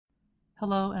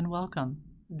Hello and welcome.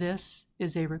 This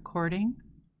is a recording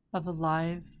of a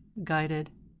live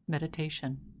guided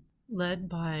meditation led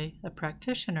by a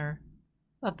practitioner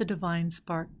of the Divine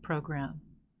Spark program,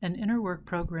 an inner work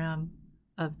program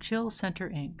of Chill Center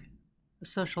Inc., a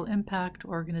social impact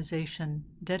organization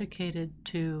dedicated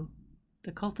to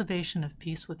the cultivation of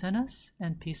peace within us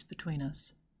and peace between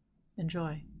us.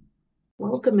 Enjoy.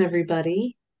 Welcome,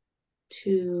 everybody,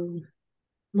 to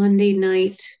Monday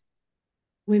night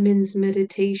women's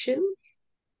meditation.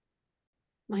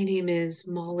 My name is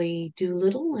Molly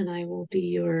Doolittle, and I will be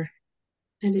your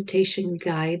meditation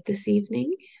guide this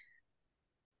evening.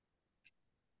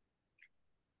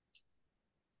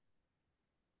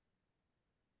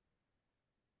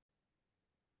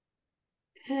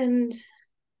 And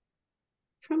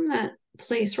from that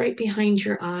place right behind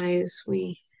your eyes,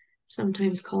 we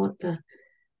sometimes call it the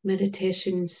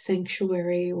meditation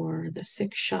sanctuary or the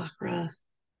sixth chakra.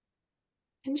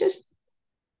 And just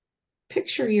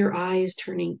picture your eyes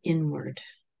turning inward.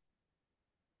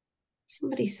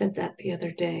 Somebody said that the other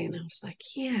day, and I was like,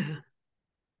 yeah,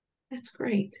 that's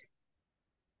great.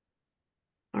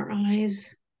 Our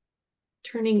eyes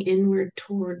turning inward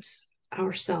towards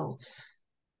ourselves.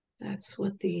 That's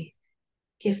what the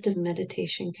gift of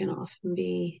meditation can often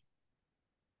be,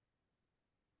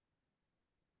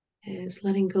 is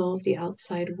letting go of the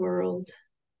outside world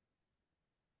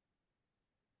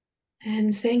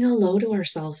and saying hello to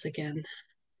ourselves again.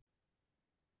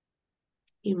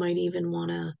 You might even want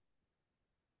to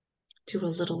do a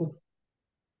little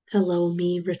hello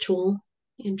me ritual.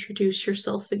 Introduce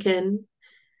yourself again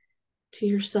to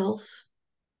yourself.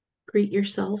 Greet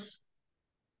yourself.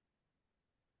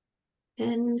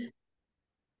 And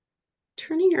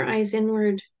turning your eyes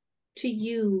inward to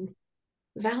you,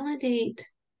 validate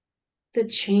the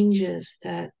changes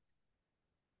that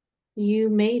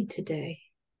you made today.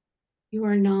 You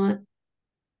are not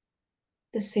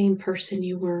the same person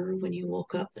you were when you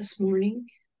woke up this morning.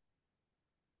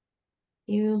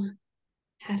 You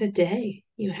had a day,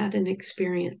 you had an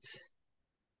experience.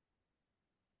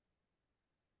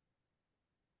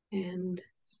 And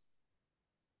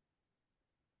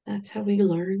that's how we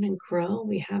learn and grow.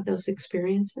 We have those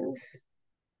experiences.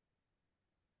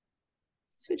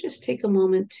 So just take a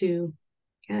moment to,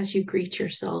 as you greet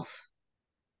yourself,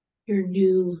 your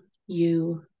new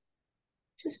you,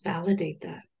 just validate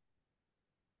that.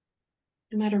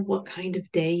 No matter what kind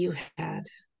of day you had,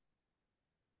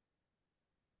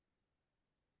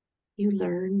 you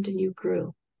learned and you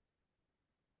grew.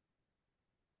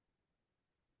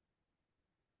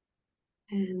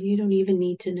 And you don't even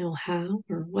need to know how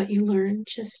or what you learned,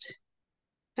 just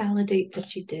validate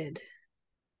what you did.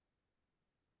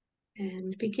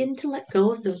 And begin to let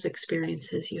go of those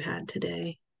experiences you had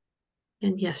today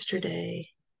and yesterday.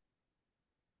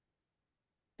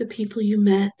 The people you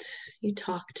met, you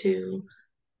talked to.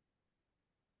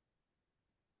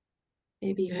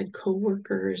 Maybe you had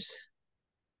coworkers.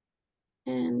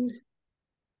 And you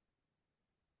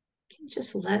can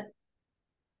just let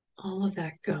all of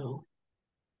that go.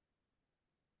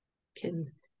 You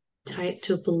can tie it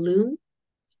to a balloon,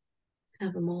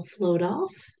 have them all float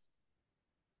off,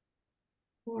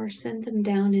 or send them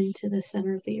down into the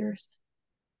center of the earth.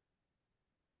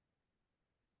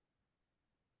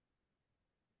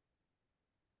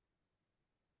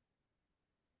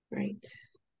 Right.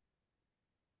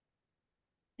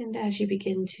 And as you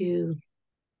begin to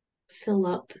fill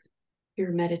up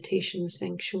your meditation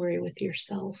sanctuary with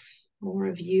yourself, more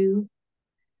of you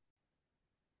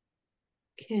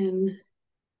can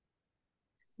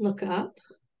look up.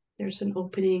 There's an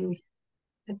opening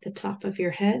at the top of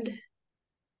your head.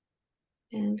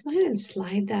 And go ahead and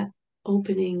slide that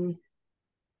opening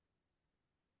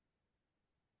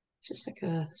just like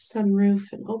a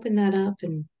sunroof and open that up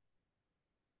and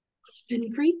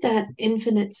greet that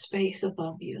infinite space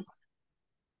above you.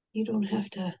 You don't have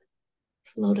to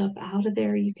float up out of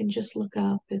there. You can just look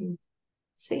up and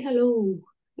say hello.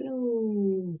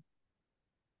 Hello.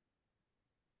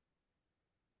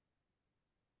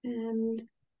 And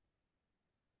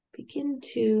begin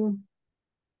to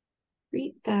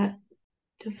greet that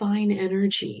divine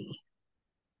energy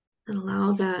and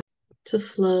allow that to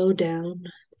flow down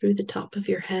through the top of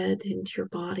your head into your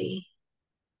body.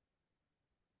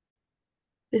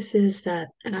 This is that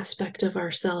aspect of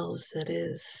ourselves that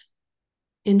is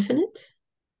infinite,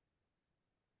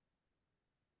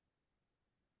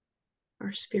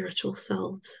 our spiritual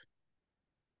selves,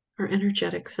 our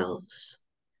energetic selves,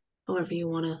 however you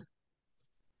want to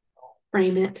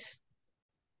frame it.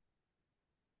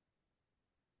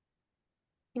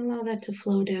 Allow that to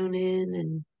flow down in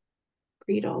and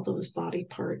greet all those body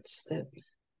parts that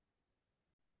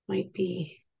might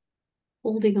be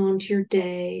holding on to your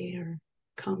day or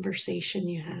conversation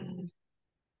you had.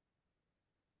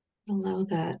 Allow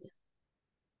that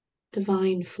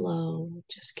divine flow,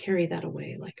 just carry that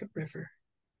away like a river.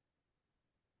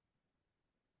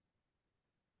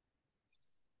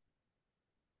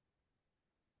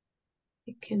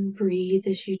 You can breathe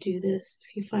as you do this.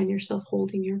 If you find yourself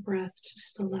holding your breath,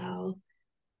 just allow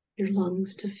your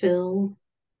lungs to fill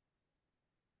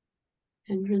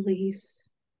and release.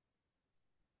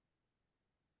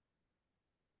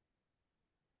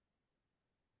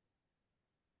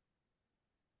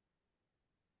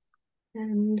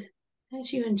 And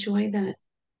as you enjoy that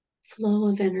flow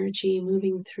of energy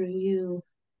moving through you,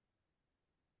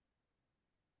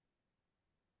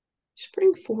 just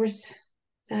bring forth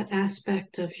that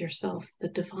aspect of yourself, the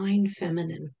divine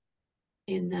feminine,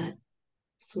 in that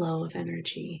flow of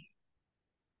energy,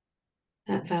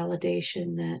 that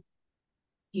validation that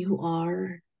you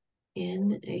are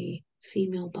in a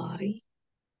female body.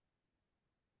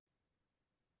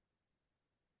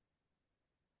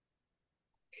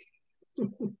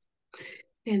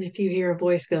 And if you hear a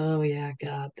voice go, oh yeah,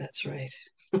 God, that's right.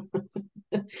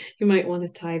 You might want to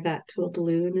tie that to a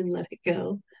balloon and let it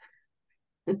go.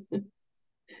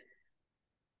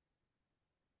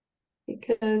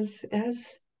 Because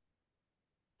as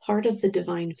part of the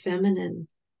divine feminine,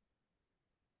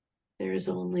 there is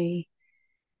only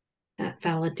that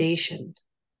validation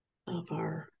of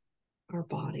our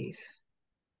bodies.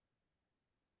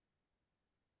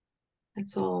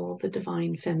 That's all the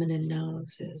divine feminine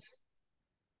knows, is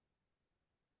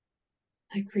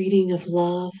a greeting of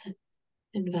love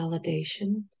and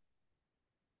validation.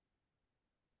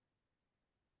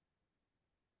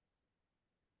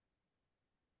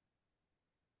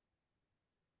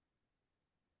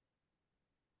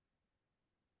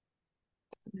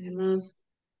 I love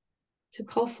to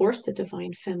call forth the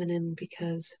divine feminine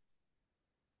because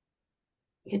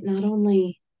it not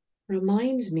only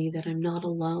reminds me that I'm not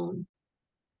alone,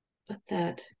 but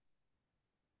that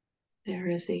there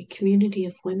is a community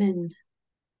of women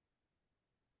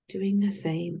doing the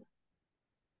same.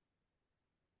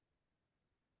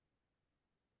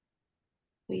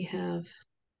 We have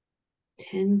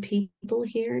 10 people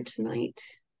here tonight,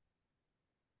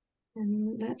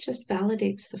 and that just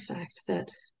validates the fact that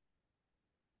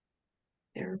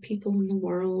there are people in the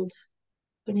world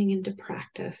putting into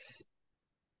practice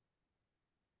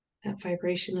that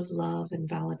vibration of love and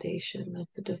validation of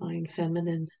the divine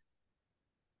feminine.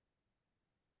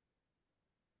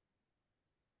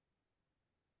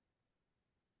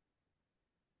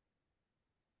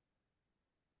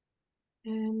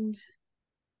 And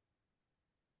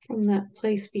from that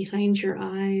place behind your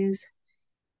eyes,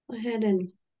 go ahead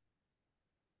and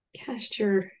cast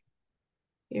your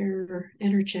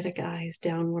energetic eyes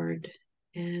downward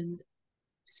and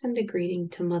send a greeting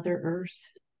to Mother Earth.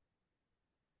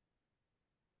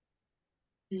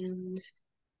 And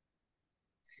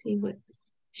see what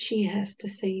she has to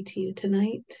say to you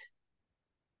tonight.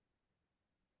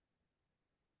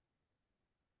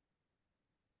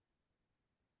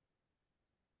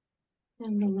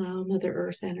 And allow Mother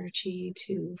Earth energy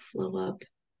to flow up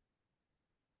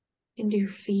into your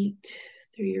feet,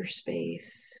 through your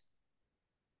space,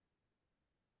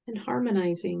 and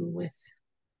harmonizing with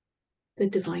the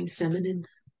divine feminine.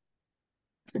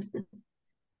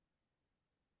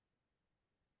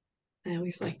 I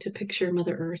always like to picture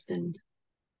Mother Earth and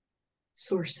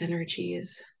Source energy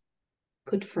as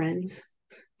good friends,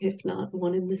 if not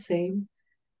one and the same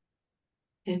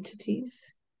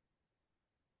entities.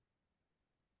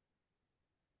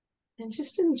 And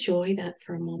just enjoy that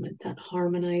for a moment, that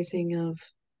harmonizing of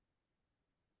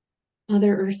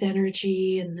Mother Earth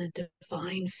energy and the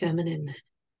divine feminine.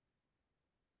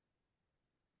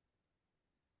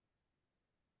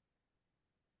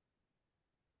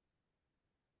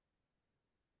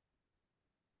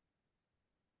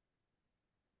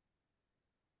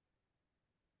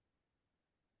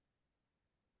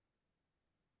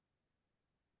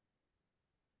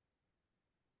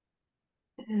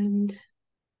 And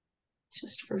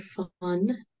just for fun, I'm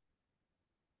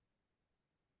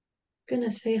going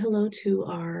to say hello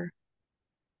to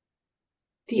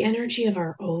the energy of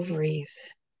our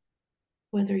ovaries.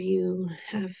 Whether you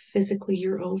have physically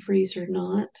your ovaries or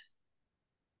not,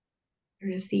 there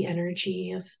is the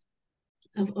energy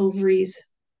of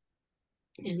ovaries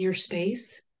in your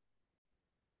space.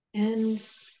 And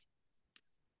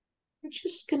we're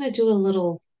just going to do a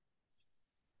little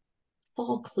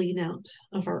fall clean out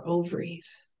of our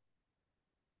ovaries.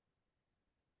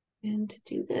 And to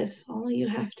do this, all you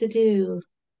have to do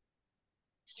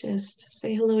is just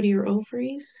say hello to your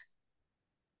ovaries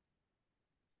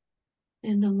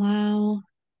and allow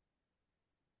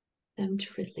them to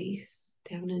release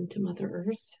down into Mother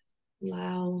Earth.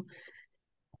 Allow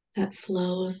that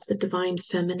flow of the divine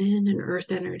feminine and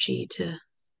earth energy to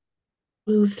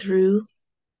move through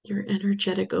your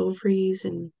energetic ovaries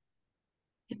and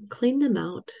clean them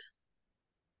out.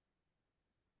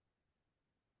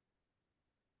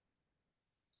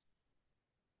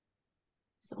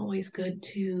 It's always good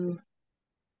to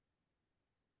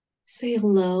say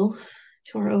hello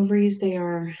to our ovaries.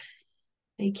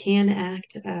 They can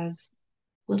act as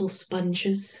little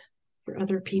sponges for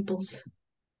other people's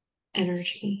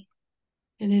energy,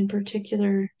 and in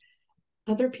particular,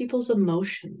 other people's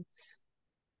emotions.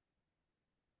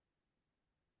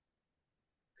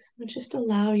 So just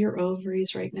allow your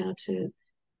ovaries right now to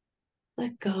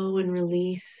let go and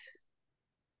release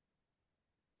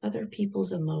other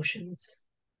people's emotions.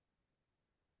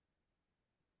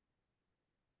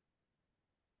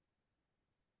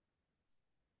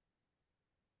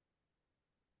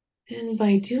 And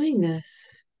by doing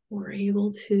this, we're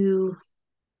able to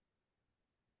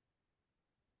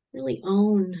really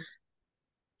own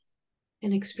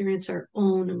and experience our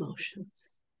own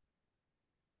emotions.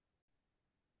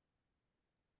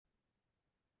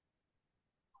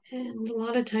 And a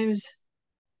lot of times,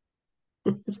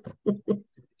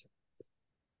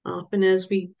 often as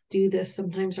we do this,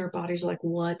 sometimes our bodies are like,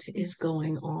 what is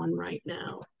going on right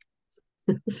now?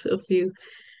 So if you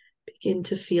begin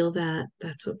to feel that,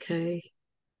 that's okay.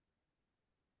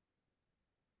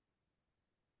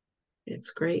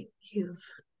 It's great. You've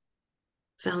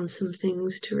found some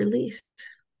things to release.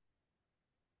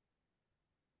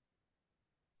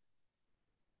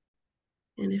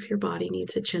 And if your body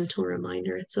needs a gentle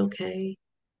reminder, it's okay.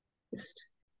 Just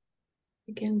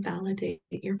again, validate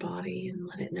your body and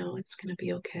let it know it's going to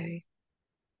be okay.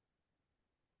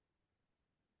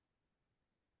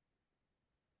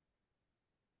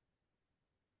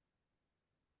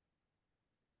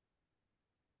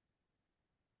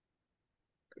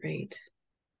 Great.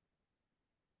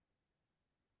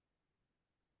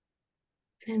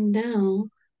 And now,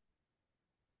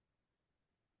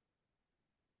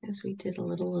 as we did a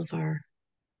little of our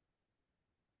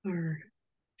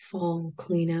fall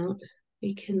clean out,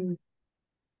 we can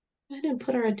go ahead and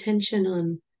put our attention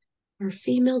on our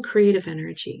female creative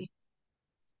energy.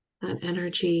 That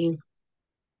energy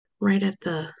right at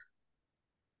the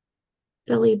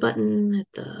belly button, at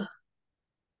the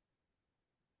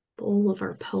bowl of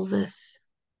our pelvis.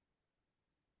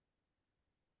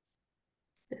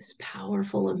 This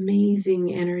powerful,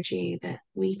 amazing energy that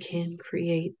we can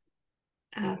create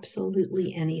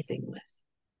absolutely anything with.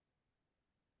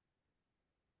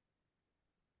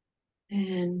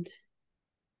 And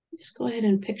just go ahead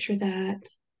and picture that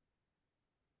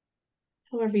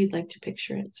however you'd like to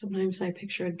picture it. Sometimes I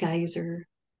picture a geyser,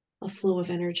 a flow of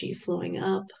energy flowing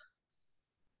up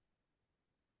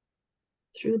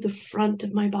through the front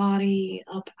of my body,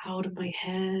 up out of my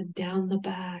head, down the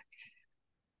back,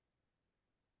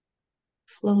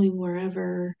 flowing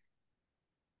wherever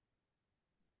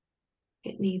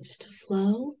it needs to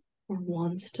flow or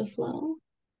wants to flow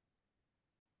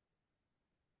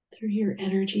through your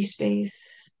energy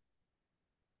space,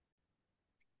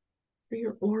 through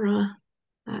your aura,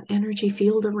 that energy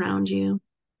field around you.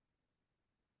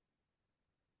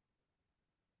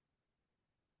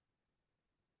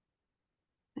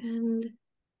 And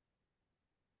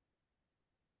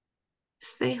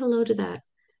say hello to that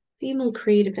female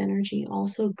creative energy,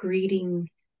 also greeting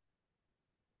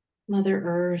Mother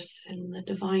Earth and the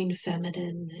divine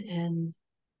feminine, and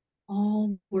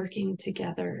all working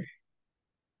together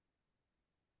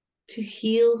to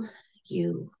heal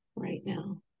you right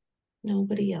now.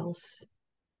 Nobody else.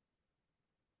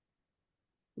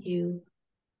 You,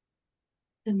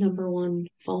 the number one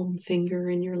foam finger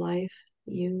in your life.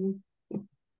 You.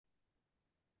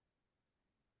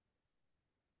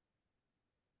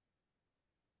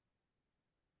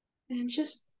 And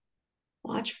just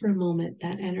watch for a moment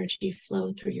that energy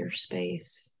flow through your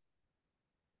space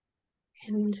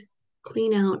and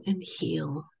clean out and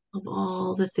heal of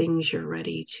all the things you're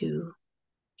ready to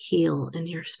heal in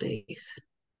your space.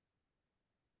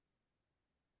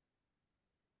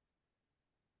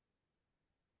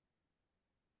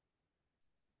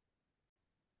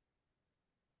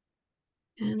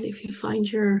 And if you find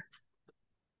your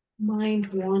mind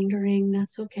wandering,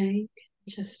 that's okay.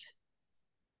 Just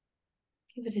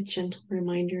give it a gentle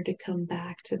reminder to come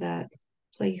back to that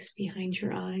place behind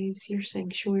your eyes, your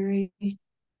sanctuary.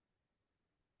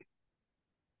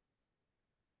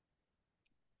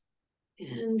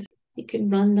 And you can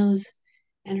run those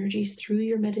energies through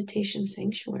your meditation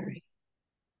sanctuary.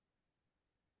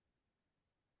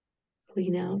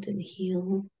 clean out and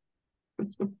heal.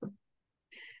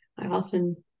 I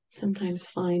often sometimes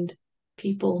find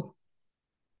people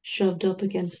shoved up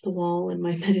against the wall in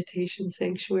my meditation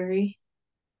sanctuary,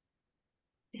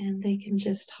 and they can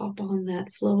just hop on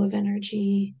that flow of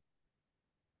energy,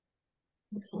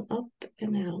 go up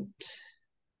and out.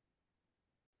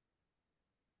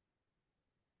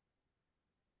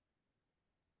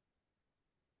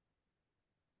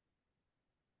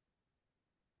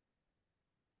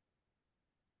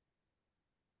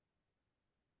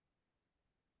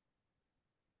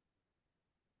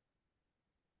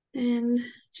 And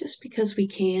just because we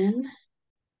can,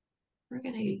 we're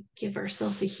going to give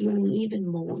ourselves a healing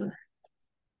even more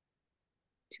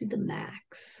to the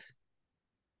max.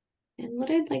 And what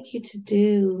I'd like you to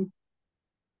do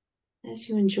as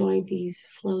you enjoy these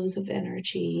flows of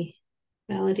energy,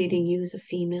 validating you as a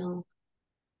female,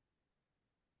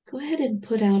 go ahead and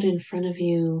put out in front of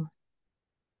you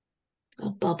a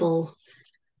bubble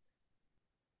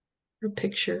or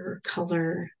picture or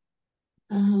color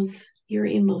of your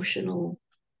emotional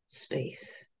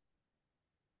space.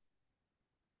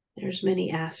 There's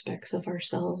many aspects of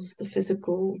ourselves, the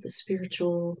physical, the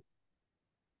spiritual.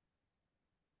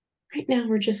 Right now,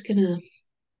 we're just going to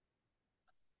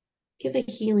give a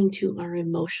healing to our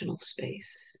emotional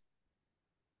space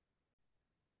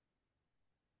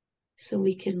so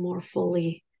we can more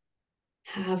fully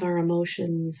have our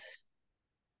emotions,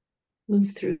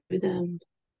 move through them.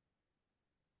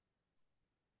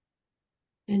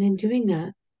 And in doing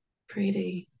that, create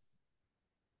a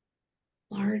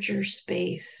larger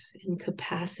space and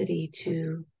capacity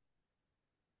to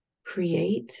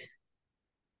create,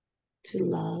 to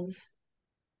love,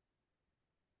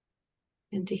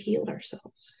 and to heal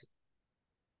ourselves.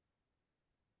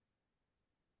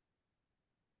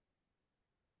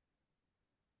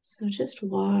 So just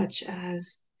watch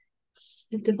as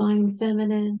the divine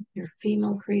feminine, your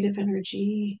female creative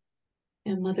energy,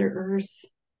 and Mother Earth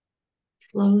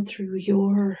flow through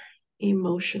your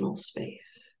emotional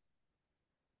space.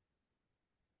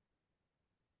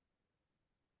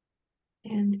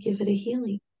 And give it a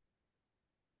healing.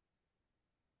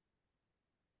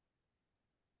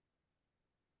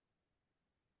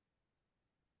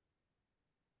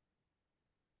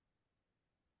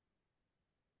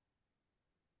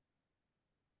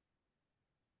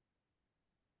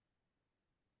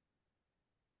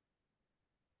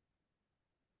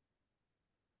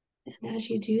 And as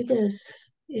you do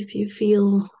this, if you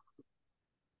feel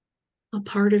a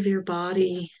part of your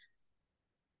body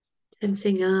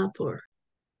tensing up, or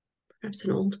perhaps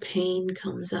an old pain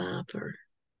comes up, or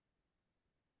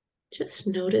just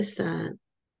notice that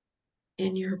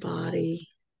in your body.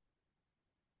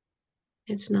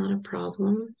 It's not a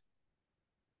problem.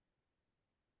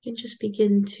 You can just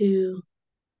begin to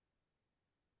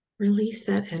release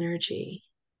that energy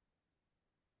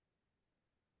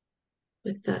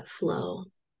with that flow.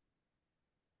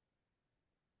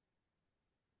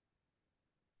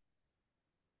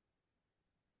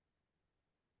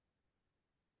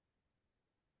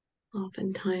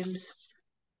 Oftentimes,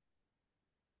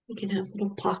 we can have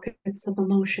little pockets of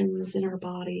emotions in our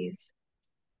bodies.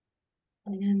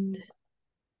 And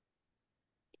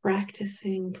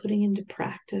practicing, putting into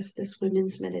practice this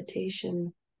women's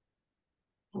meditation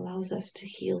allows us to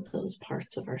heal those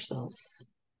parts of ourselves.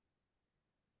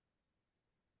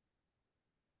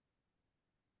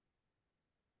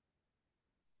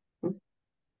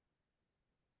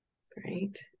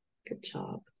 Great. Good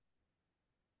job.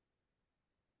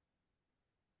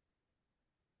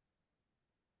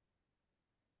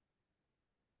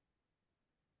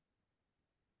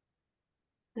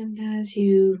 And as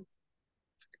you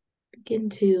begin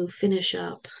to finish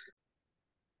up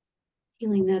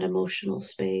healing that emotional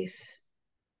space,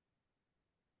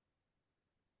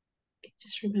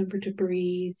 just remember to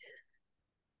breathe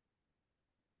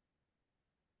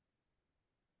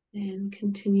and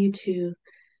continue to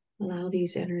allow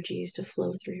these energies to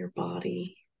flow through your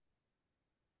body.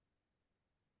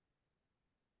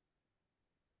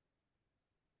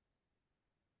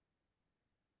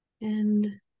 And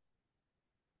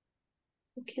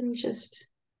you can just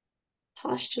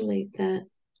postulate that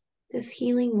this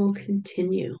healing will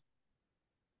continue.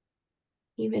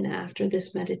 Even after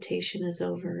this meditation is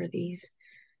over, these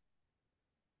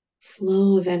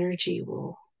flow of energy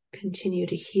will continue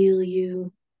to heal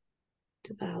you,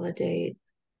 to validate.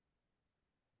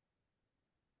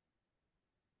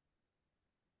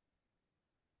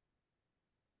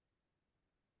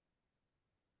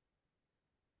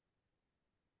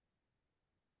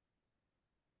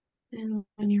 And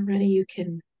when you're ready, you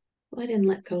can go ahead and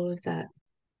let go of that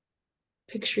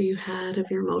picture you had of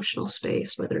your emotional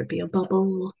space, whether it be a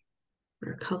bubble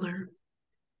or a color,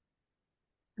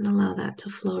 and allow that to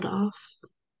float off.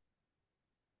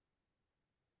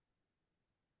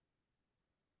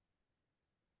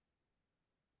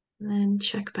 And then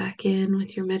check back in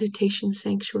with your meditation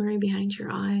sanctuary behind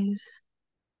your eyes.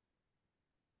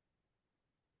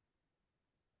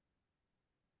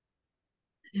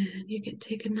 And you can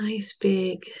take a nice,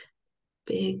 big,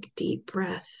 deep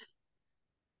breath.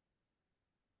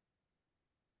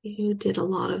 You did a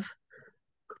lot of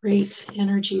great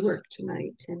energy work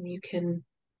tonight, and you can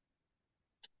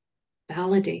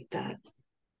validate that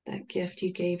gift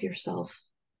you gave yourself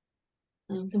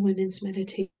of the women's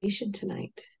meditation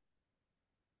tonight.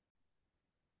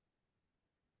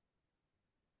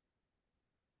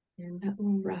 And that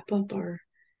will wrap up our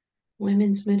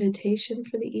women's meditation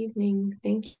for the evening.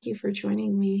 Thank you for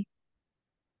joining me.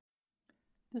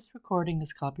 This recording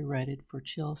is copyrighted for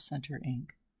Chill Center Inc.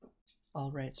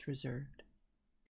 All rights reserved.